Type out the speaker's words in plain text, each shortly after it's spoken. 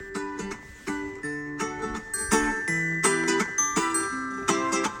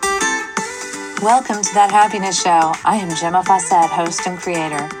Welcome to That Happiness Show. I am Gemma Fawcett, host and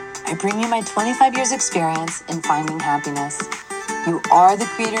creator. I bring you my 25 years experience in finding happiness. You are the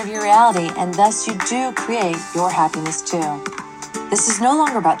creator of your reality, and thus you do create your happiness too. This is no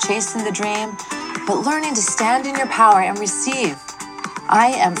longer about chasing the dream, but learning to stand in your power and receive.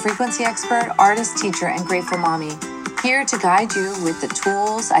 I am frequency expert, artist, teacher, and grateful mommy, here to guide you with the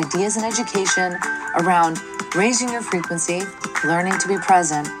tools, ideas, and education around raising your frequency, learning to be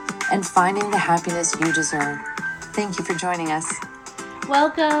present, and finding the happiness you deserve. Thank you for joining us.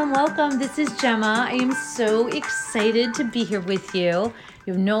 Welcome. This is Gemma. I am so excited to be here with you.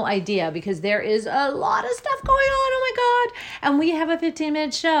 You have no idea because there is a lot of stuff going on. Oh my God. And we have a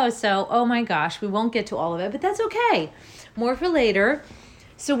 15-minute show. So, oh my gosh, we won't get to all of it, but that's okay. More for later.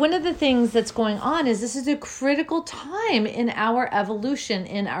 So one of the things that's going on is this is a critical time in our evolution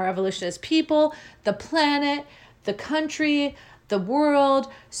as people, the planet, the country, the world.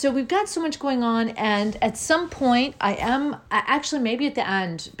 So we've got so much going on, and at some point actually maybe at the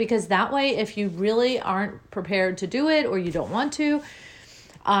end, because that way if you really aren't prepared to do it or you don't want to,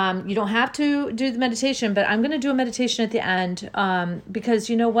 you don't have to do the meditation, but I'm going to do a meditation at the end because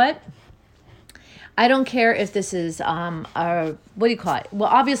you know what? I don't care if this is what do you call it? Well,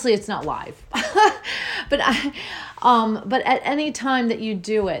 obviously it's not live, but at any time that you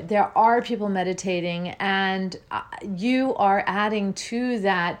do it, there are people meditating, and you are adding to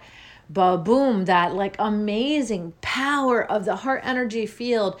that boom, that like amazing power of the heart energy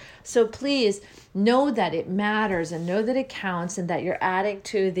field. So please know that it matters and know that it counts, and that you're adding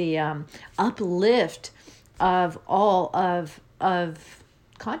to the uplift of all of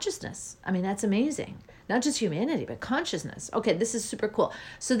consciousness. I mean, that's amazing. Not just humanity, but consciousness. Okay, this is super cool.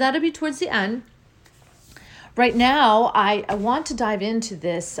 So that'll be towards the end. Right now, I want to dive into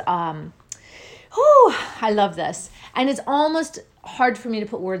this. I love this. And it's almost hard for me to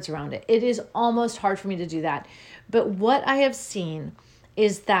put words around it. It is almost hard for me to do that. But what I have seen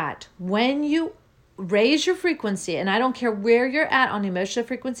is that when you raise your frequency, and I don't care where you're at on the emotional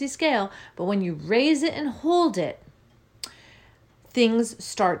frequency scale, but when you raise it and hold it, things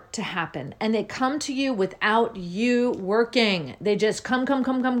start to happen, and they come to you without you working. They just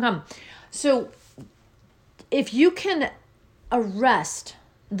come. So if you can arrest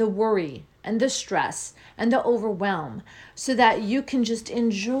the worry and the stress and the overwhelm so that you can just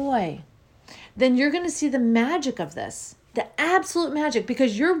enjoy, then you're going to see the magic of this, the absolute magic,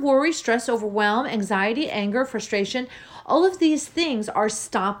 because your worry, stress, overwhelm, anxiety, anger, frustration, all of these things are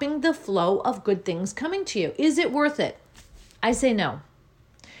stopping the flow of good things coming to you. Is it worth it? I say no.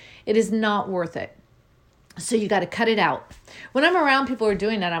 It is not worth it. So you got to cut it out. When I'm around people who are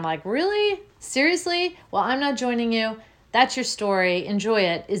doing that, I'm like, really? Seriously? Well, I'm not joining you. That's your story. Enjoy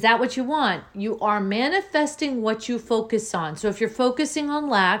it. Is that what you want? You are manifesting what you focus on. So if you're focusing on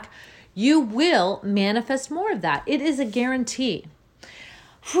lack, you will manifest more of that. It is a guarantee.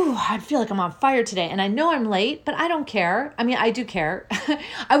 I feel like I'm on fire today, and I know I'm late, but I don't care. I mean, I do care.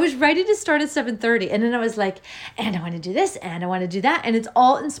 I was ready to start at 7:30, and then I was like, and I want to do this, and I want to do that, and it's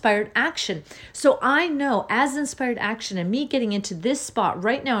all inspired action. So I know as inspired action, and me getting into this spot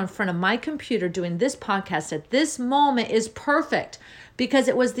right now in front of my computer doing this podcast at this moment is perfect, because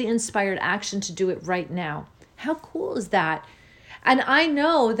it was the inspired action to do it right now. How cool is that? And I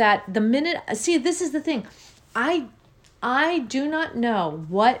know that the minute, see, this is the thing. I do not know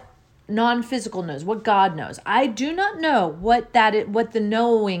what non-physical knows, what God knows. I do not know what the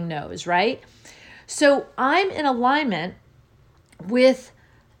knowing knows, right? So I'm in alignment with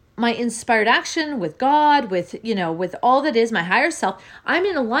my inspired action, with God, with all that is my higher self. I'm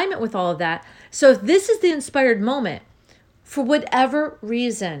in alignment with all of that. So if this is the inspired moment, for whatever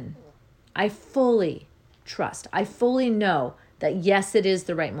reason, I fully trust. I fully know that yes, it is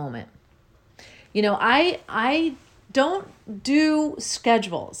the right moment. I don't do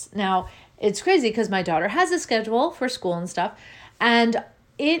schedules. Now, it's crazy because my daughter has a schedule for school and stuff, and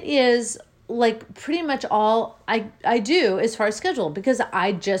it is like pretty much all I do as far as schedule, because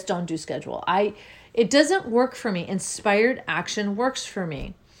I just don't do schedule. It doesn't work for me. Inspired action works for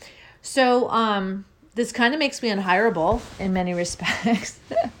me. So this kind of makes me unhireable in many respects.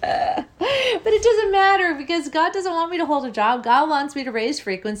 But it doesn't matter, because God doesn't want me to hold a job. God wants me to raise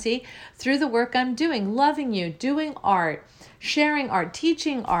frequency through the work I'm doing, loving you, doing art, sharing art,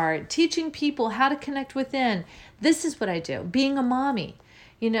 teaching people how to connect within. This is what I do. Being a mommy,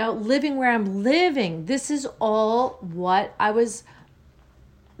 living where I'm living. This is all what I was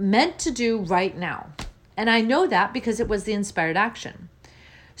meant to do right now. And I know that because it was the inspired action.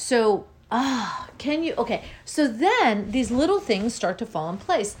 So so then these little things start to fall in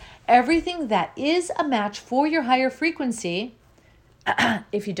place. Everything that is a match for your higher frequency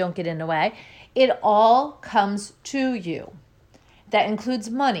if you don't get in the way. It all comes to you. That includes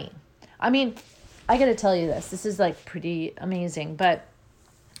money. I mean, I got to tell you this. This is like pretty amazing, but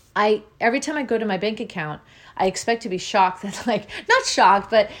every time I go to my bank account, I expect to be shocked that not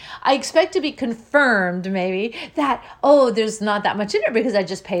shocked, but I expect to be confirmed maybe that, oh, there's not that much in it because I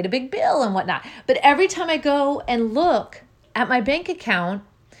just paid a big bill and whatnot. But every time I go and look at my bank account,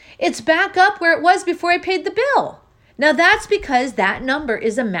 it's back up where it was before I paid the bill. Now that's because that number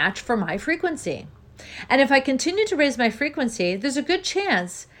is a match for my frequency. And if I continue to raise my frequency, there's a good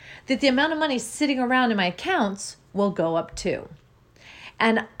chance that the amount of money sitting around in my accounts will go up too.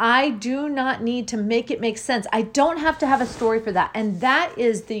 And I do not need to make it make sense. I don't have to have a story for that. And that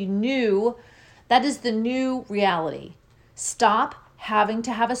is the new reality. Stop having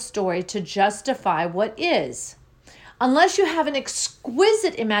to have a story to justify what is. Unless you have an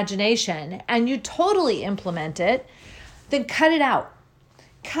exquisite imagination and you totally implement it, then cut it out.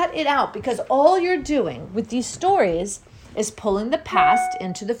 Cut it out, because all you're doing with these stories is pulling the past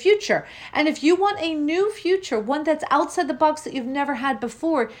into the future. And if you want a new future, one that's outside the box that you've never had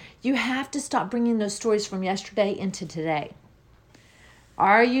before, you have to stop bringing those stories from yesterday into today.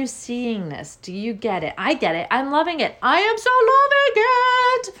 Are you seeing this? Do you get it? I get it. I'm loving it. I am so loving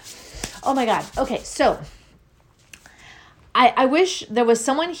it. Oh my God. Okay, so I wish there was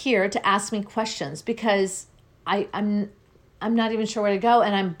someone here to ask me questions, because I'm not even sure where to go,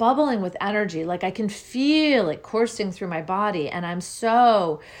 and I'm bubbling with energy. Like I can feel it coursing through my body, and I'm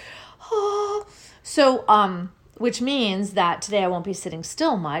which means that today I won't be sitting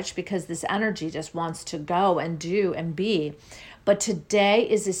still much, because this energy just wants to go and do and be. But today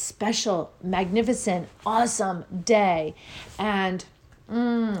is a special, magnificent, awesome day, and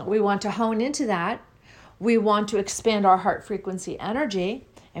we want to hone into that. We want to expand our heart frequency energy,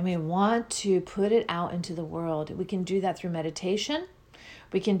 and we want to put it out into the world. We can do that through meditation.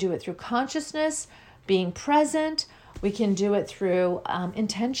 We can do it through consciousness, being present. We can do it through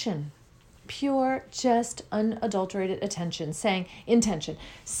intention, pure, just unadulterated intention, saying,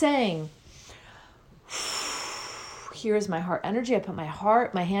 here is my heart energy. I put my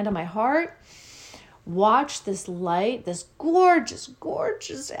hand on my heart. Watch this light, this gorgeous,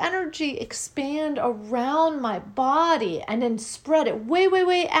 gorgeous energy expand around my body, and then spread it way, way,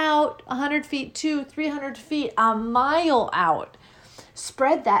 way out, 100 feet, 300 feet, a mile out.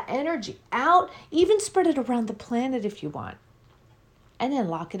 Spread that energy out, even spread it around the planet if you want. And then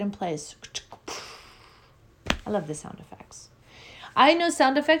lock it in place. I love the sound effects. I know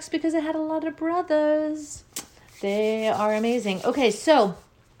sound effects because I had a lot of brothers. They are amazing. Okay, so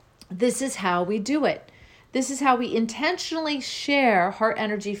this is how we do it. This is how we intentionally share heart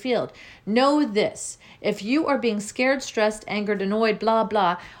energy field. Know this. If you are being scared, stressed, angered, annoyed, blah,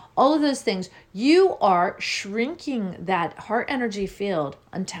 blah, all of those things, you are shrinking that heart energy field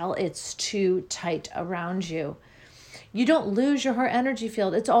until it's too tight around you. You don't lose your heart energy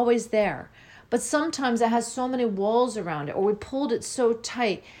field. It's always there. But sometimes it has so many walls around it, or we pulled it so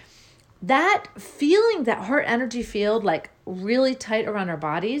tight. That feeling, that heart energy field like really tight around our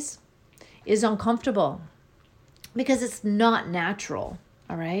bodies, is uncomfortable because it's not natural.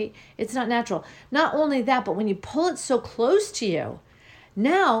 All right. It's not natural. Not only that, but when you pull it so close to you,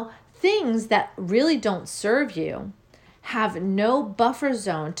 now things that really don't serve you have no buffer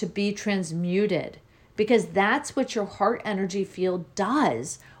zone to be transmuted, because that's what your heart energy field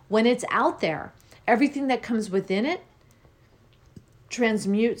does when it's out there. Everything that comes within it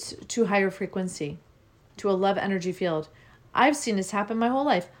transmutes to higher frequency, to a love energy field. I've seen this happen my whole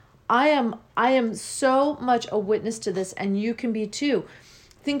life. I am so much a witness to this, and you can be too.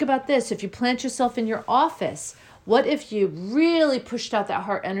 Think about this. If you plant yourself in your office, what if you really pushed out that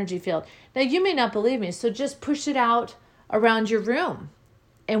heart energy field? Now, you may not believe me, so just push it out around your room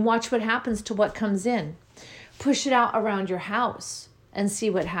and watch what happens to what comes in. Push it out around your house and see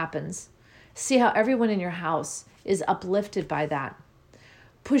what happens. See how everyone in your house is uplifted by that.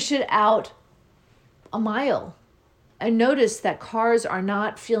 Push it out a mile. And notice that cars are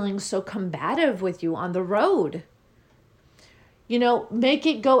not feeling so combative with you on the road. You know, make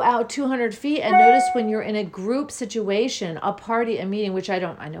it go out 200 feet, and notice when you're in a group situation, a party, a meeting, which I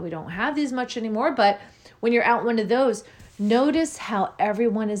know we don't have these much anymore, but when you're out one of those, notice how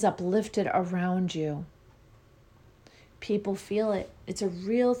everyone is uplifted around you. People feel it. It's a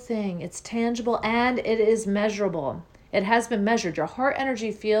real thing. It's tangible, and it is measurable. It has been measured. Your heart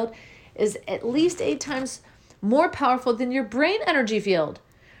energy field is at least 8 times more powerful than your brain energy field.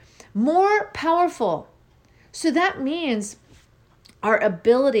 More powerful. So that means our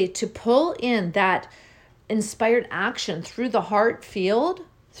ability to pull in that inspired action through the heart field,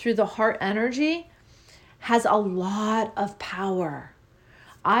 through the heart energy, has a lot of power.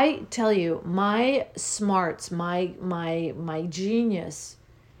 I tell you, my smarts, my genius,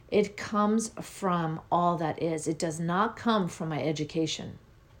 it comes from all that is. It does not come from my education.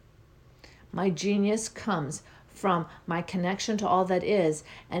 My genius comes from my connection to all that is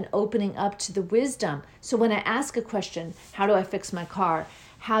and opening up to the wisdom. So when I ask a question, how do I fix my car?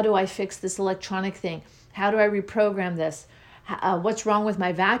 How do I fix this electronic thing? How do I reprogram this? What's wrong with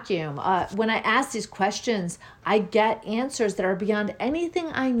my vacuum? When I ask these questions, I get answers that are beyond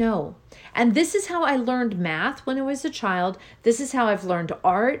anything I know. And this is how I learned math when I was a child. This is how I've learned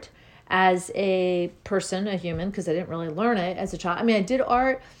art as a person, a human, because I didn't really learn it as a child. I mean, I did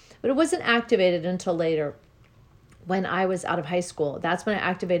art, but it wasn't activated until later when I was out of high school. That's when I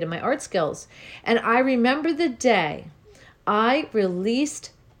activated my art skills. And I remember the day I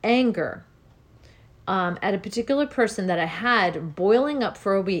released anger at a particular person that I had boiling up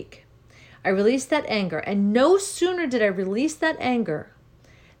for a week. I released that anger, and no sooner did I release that anger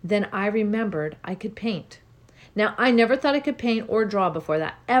than I remembered I could paint. Now, I never thought I could paint or draw before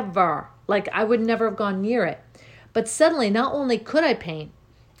that, ever. Like, I would never have gone near it. But suddenly, not only could I paint,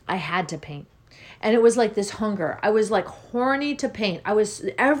 I had to paint. And it was like this hunger. I was like horny to paint.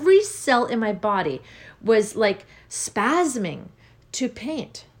 Every cell in my body was like spasming to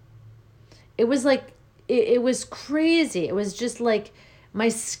paint. It was like, it was crazy. It was just like my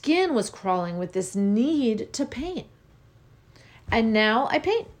skin was crawling with this need to paint. And now I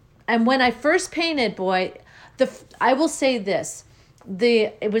paint. And when I first painted, boy, I will say this,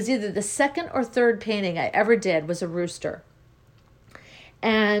 it was either the second or third painting I ever did was a rooster.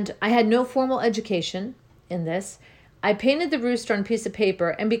 And I had no formal education in this. I painted the rooster on a piece of paper,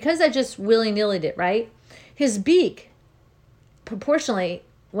 and because I just willy-nilly'd it, right? His beak, proportionally,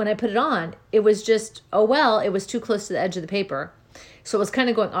 when I put it on, it was just, it was too close to the edge of the paper. So it was kind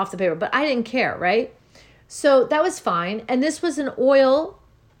of going off the paper, but I didn't care, right? So that was fine. And this was an oil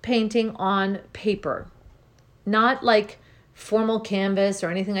painting on paper, not like formal canvas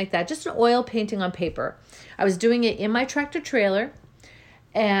or anything like that, just an oil painting on paper. I was doing it in my tractor trailer,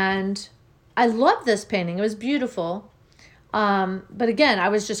 and I loved this painting. It was beautiful. But again, I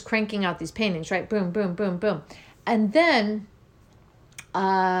was just cranking out these paintings, right? Boom, boom, boom, boom. And then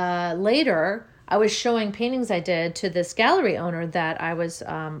later, I was showing paintings I did to this gallery owner that I was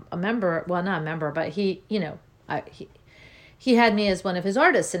a member, well, not a member, but he had me as one of his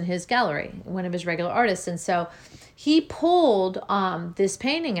artists in his gallery, one of his regular artists. And so he pulled this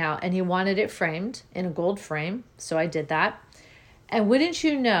painting out, and he wanted it framed in a gold frame. So I did that. And wouldn't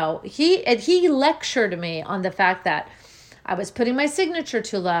you know, he lectured me on the fact that I was putting my signature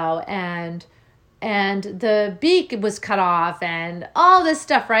too low, and the beak was cut off and all this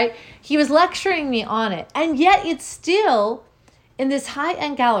stuff, right? He was lecturing me on it. And yet it's still, in this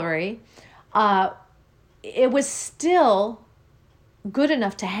high-end gallery, it was still good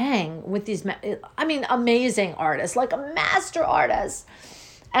enough to hang with these, amazing artists, like a master artist.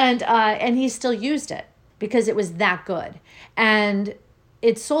 And he still used it because it was that good. And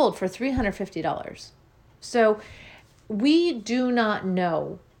it sold for $350. So we do not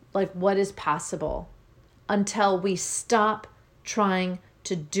know like what is possible until we stop trying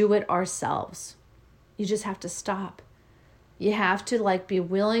to do it ourselves. You just have to stop. You have to be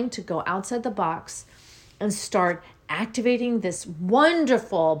willing to go outside the box and start activating this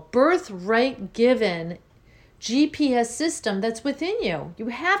wonderful birthright given GPS system that's within you. You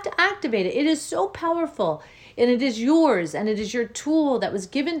have to activate it. It is so powerful, and it is yours, and it is your tool that was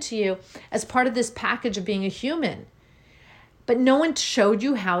given to you as part of this package of being a human. But no one showed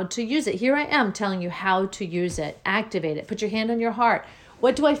you how to use it. Here I am telling you how to use it. Activate it. Put your hand on your heart.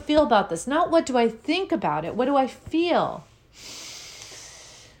 What do I feel about this? Not what do I think about it. What do I feel?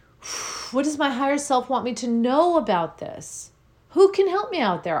 What does my higher self want me to know about this? Who can help me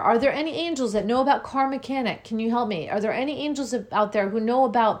out there? Are there any angels that know about car mechanic? Can you help me? Are there any angels out there who know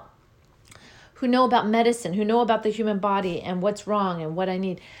about medicine, who know about the human body and what's wrong and what I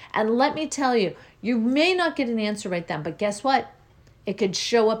need? And let me tell you, you may not get an answer right then, but guess what? It could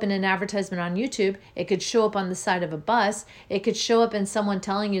show up in an advertisement on YouTube. It could show up on the side of a bus. It could show up in someone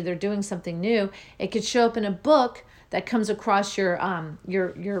telling you they're doing something new. It could show up in a book that comes across your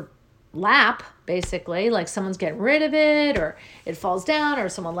lap, basically, like someone's getting rid of it, or it falls down, or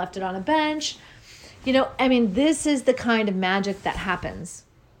someone left it on a bench. This is the kind of magic that happens.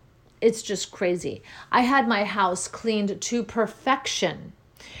 It's just crazy. I had my house cleaned to perfection,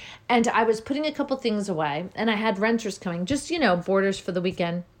 and I was putting a couple things away, and I had renters coming, just, boarders for the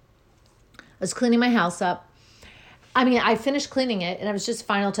weekend. I was cleaning my house up. I finished cleaning it, and I was just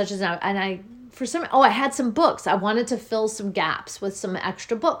final touches out, and I I had some books. I wanted to fill some gaps with some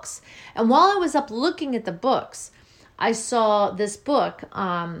extra books. And while I was up looking at the books, I saw this book,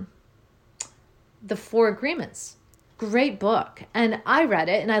 The Four Agreements. Great book. And I read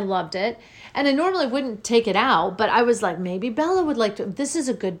it and I loved it. And I normally wouldn't take it out, but I was like, maybe Bella would like to. This is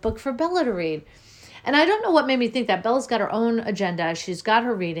a good book for Bella to read. And I don't know what made me think that. Bella's got her own agenda. She's got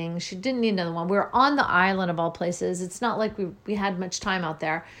her reading. She didn't need another one. We were on the island of all places. It's not like we had much time out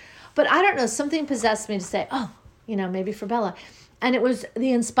there. But I don't know, something possessed me to say, oh, maybe for Bella. And it was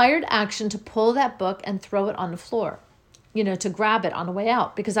the inspired action to pull that book and throw it on the floor, to grab it on the way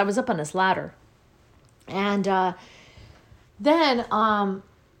out, because I was up on this ladder. And then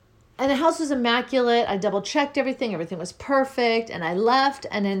the house was immaculate. I double checked everything. Everything was perfect. And I left.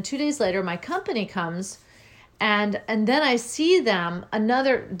 And then 2 days later, my company comes. And then I see them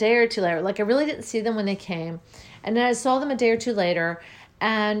another day or two later. Like, I really didn't see them when they came. And then I saw them a day or two later.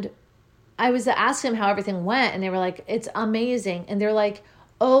 And I was asking them how everything went. And they were like, it's amazing. And they're like,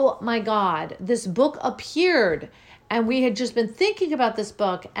 oh my God, this book appeared. And we had just been thinking about this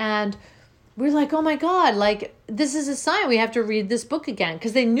book. And we're like, oh my God, like, this is a sign we have to read this book again.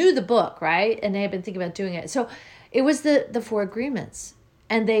 Because they knew the book, right? And they had been thinking about doing it. So it was the Four Agreements.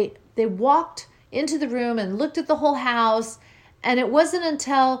 And they walked into the room and looked at the whole house. And it wasn't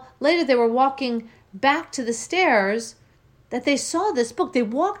until later they were walking back to the stairs that they saw this book. They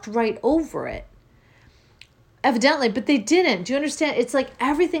walked right over it, evidently, but they didn't. Do you understand? It's like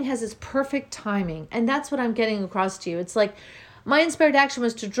everything has its perfect timing. And that's what I'm getting across to you. It's like my inspired action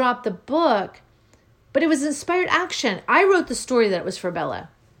was to drop the book, but it was inspired action. I wrote the story that it was for Bella.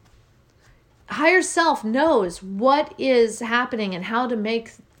 Higher self knows what is happening and how to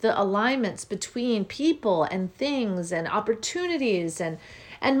make the alignments between people and things and opportunities and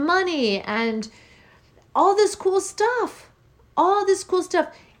money and all this cool stuff. All this cool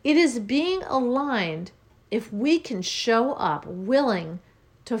stuff. It is being aligned if we can show up willing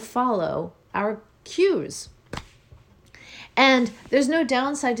to follow our cues. And there's no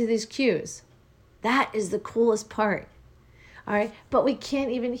downside to these cues. That is the coolest part. All right. But we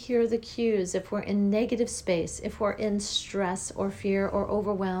can't even hear the cues if we're in negative space, if we're in stress or fear or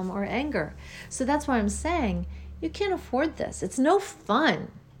overwhelm or anger. So that's why I'm saying you can't afford this. It's no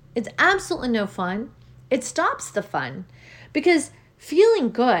fun. It's absolutely no fun. It stops the fun because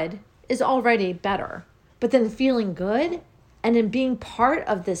feeling good is already better. But then feeling good and then being part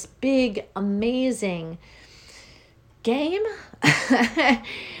of this big, amazing game,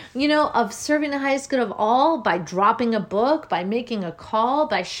 of serving the highest good of all by dropping a book, by making a call,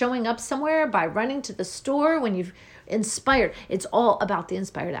 by showing up somewhere, by running to the store when you've inspired. It's all about the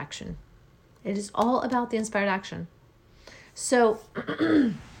inspired action. It is all about the inspired action. So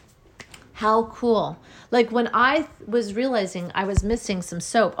how cool. Like when I was realizing I was missing some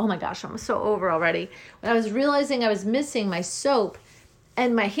soap. Oh my gosh, I'm so over already. When I was realizing I was missing my soap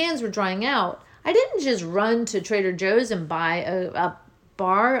and my hands were drying out, I didn't just run to Trader Joe's and buy a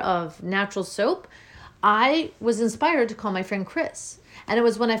bar of natural soap. I was inspired to call my friend Chris. And it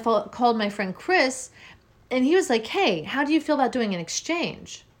was when I called my friend Chris and he was like, hey, how do you feel about doing an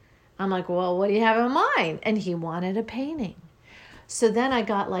exchange? I'm like, well, what do you have in mind? And he wanted a painting. So then I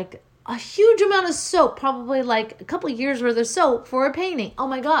got like a huge amount of soap, probably like a couple years worth of soap for a painting. Oh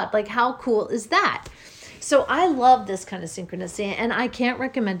my God, like how cool is that? So I love this kind of synchronicity and I can't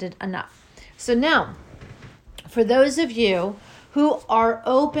recommend it enough. So now, for those of you who are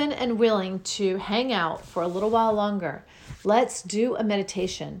open and willing to hang out for a little while longer, let's do a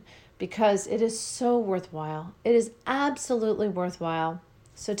meditation because it is so worthwhile. It is absolutely worthwhile.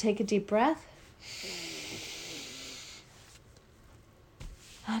 So take a deep breath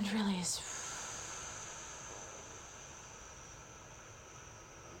and release.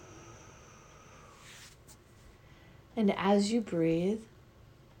 And as you breathe,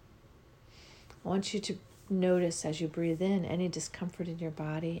 I want you to notice as you breathe in any discomfort in your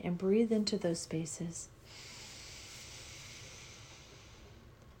body and breathe into those spaces.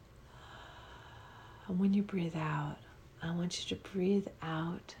 And when you breathe out, I want you to breathe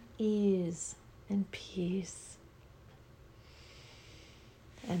out ease and peace.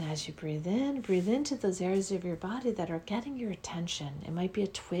 And as you breathe into those areas of your body that are getting your attention. It might be a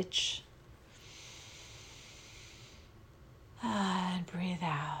twitch. And breathe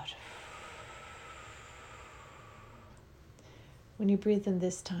out. When you breathe in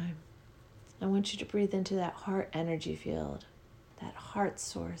this time, I want you to breathe into that heart energy field, that heart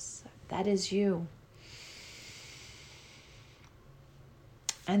source. That is you.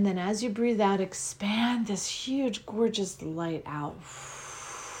 And then as you breathe out, expand this huge, gorgeous light out.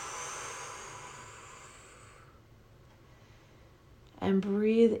 And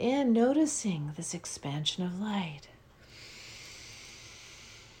breathe in, noticing this expansion of light.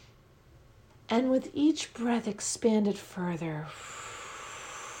 And with each breath, expand it further.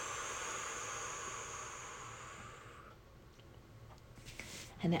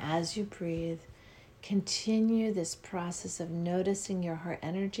 And as you breathe, continue this process of noticing your heart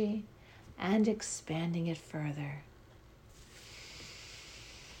energy and expanding it further.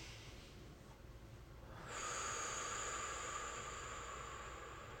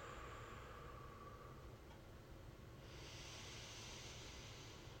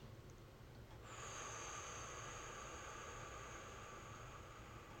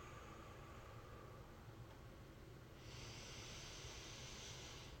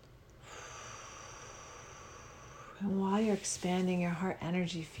 And while you're expanding your heart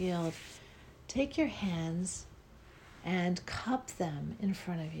energy field, take your hands and cup them in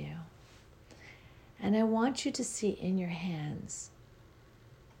front of you. And I want you to see in your hands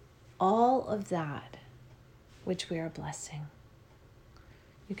all of that which we are blessing.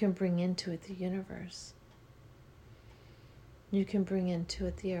 You can bring into it the universe. You can bring into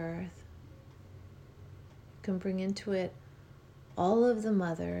it the earth. You can bring into it all of the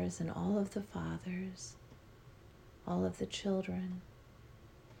mothers and all of the fathers, all of the children.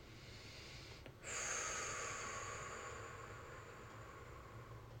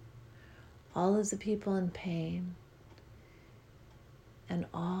 All of the people in pain, and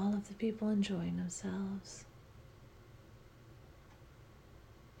all of the people enjoying themselves.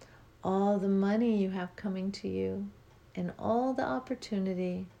 All the money you have coming to you, and all the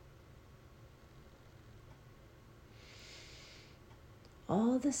opportunity,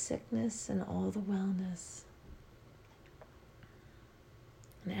 all the sickness and all the wellness.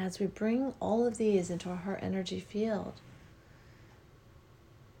 And as we bring all of these into our heart energy field,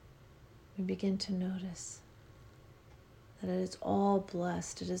 we begin to notice that it is all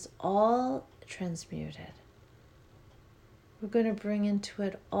blessed. It is all transmuted. We're going to bring into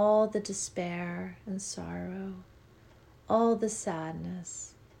it all the despair and sorrow, all the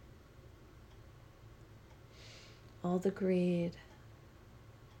sadness, all the greed,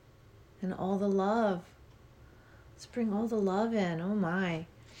 and all the love. Let's bring all the love in. Oh my.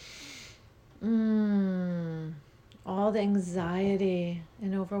 All the anxiety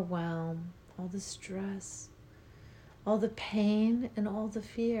and overwhelm, all the stress, all the pain and all the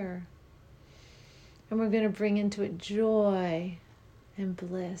fear. And we're going to bring into it joy and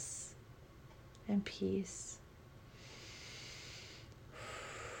bliss and peace.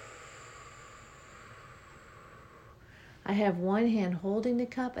 I have one hand holding the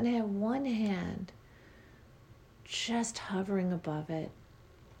cup and I have one hand just hovering above it,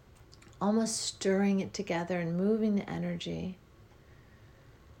 almost stirring it together and moving the energy.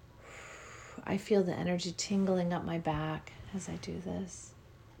 I feel the energy tingling up my back as I do this.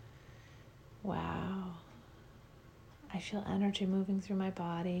 Wow. I feel energy moving through my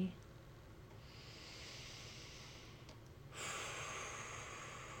body.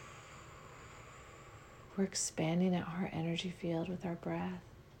 We're expanding that heart energy field with our breath.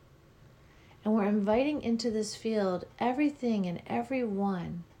 And we're inviting into this field everything and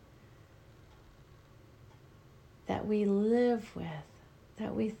everyone that we live with,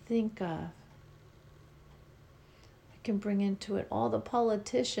 that we think of. We can bring into it all the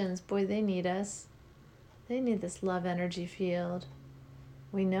politicians. Boy, they need us. They need this love energy field.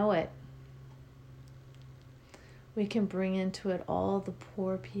 We know it. We can bring into it all the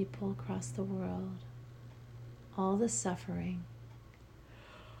poor people across the world, all the suffering.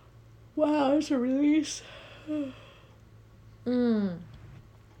 Wow, it's a release. Bring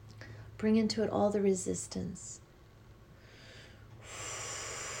into it all the resistance.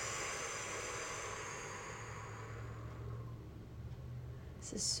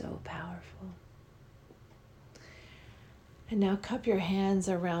 This is so powerful. And now cup your hands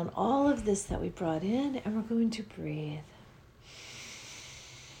around all of this that we brought in, and we're going to breathe.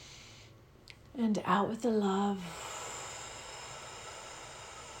 And out with the love.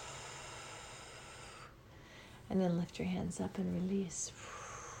 And then lift your hands up and release.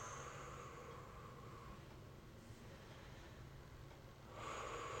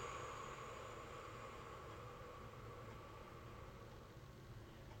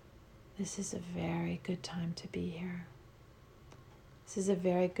 This is a very good time to be here. This is a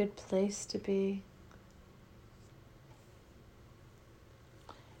very good place to be.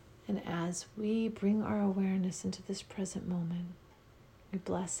 And as we bring our awareness into this present moment, we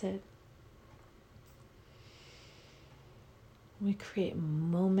bless it. We create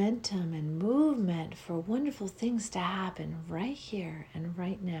momentum and movement for wonderful things to happen right here and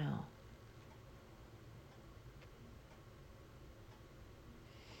right now.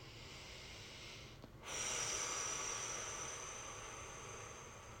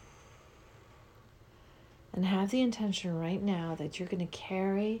 And have the intention right now that you're going to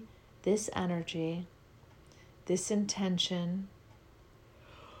carry this energy, this intention.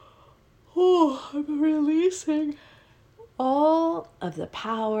 Oh, I'm releasing all of the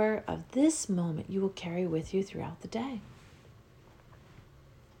power of this moment you will carry with you throughout the day.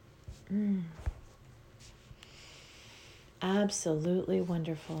 Absolutely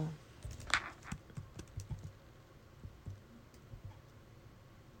wonderful.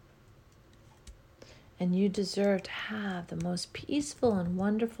 And you deserve to have the most peaceful and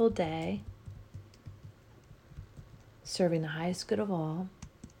wonderful day, serving the highest good of all.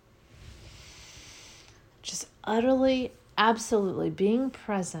 Just utterly, absolutely being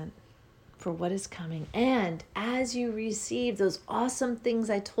present for what is coming. And as you receive those awesome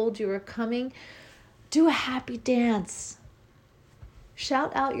things I told you are coming, do a happy dance.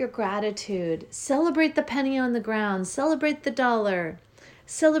 Shout out your gratitude. Celebrate the penny on the ground. Celebrate the dollar.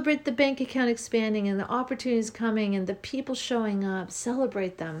 Celebrate the bank account expanding and the opportunities coming and the people showing up.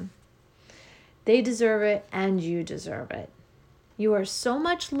 Celebrate them. They deserve it and you deserve it. You are so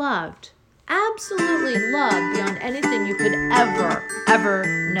much loved, absolutely loved beyond anything you could ever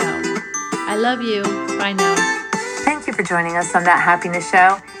know. I love you. Bye now. Thank you for joining us on That Happiness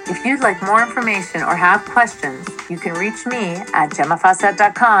Show. If you'd like more information or have questions, you can reach me at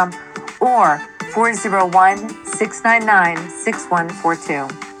GemmaFawcett.com or 401-699-6142.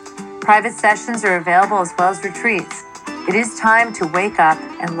 Private sessions are available as well as retreats. It is time to wake up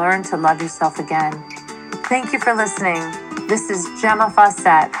and learn to love yourself again. Thank you for listening. This is Gemma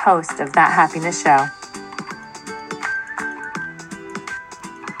Fawcett, host of That Happiness Show.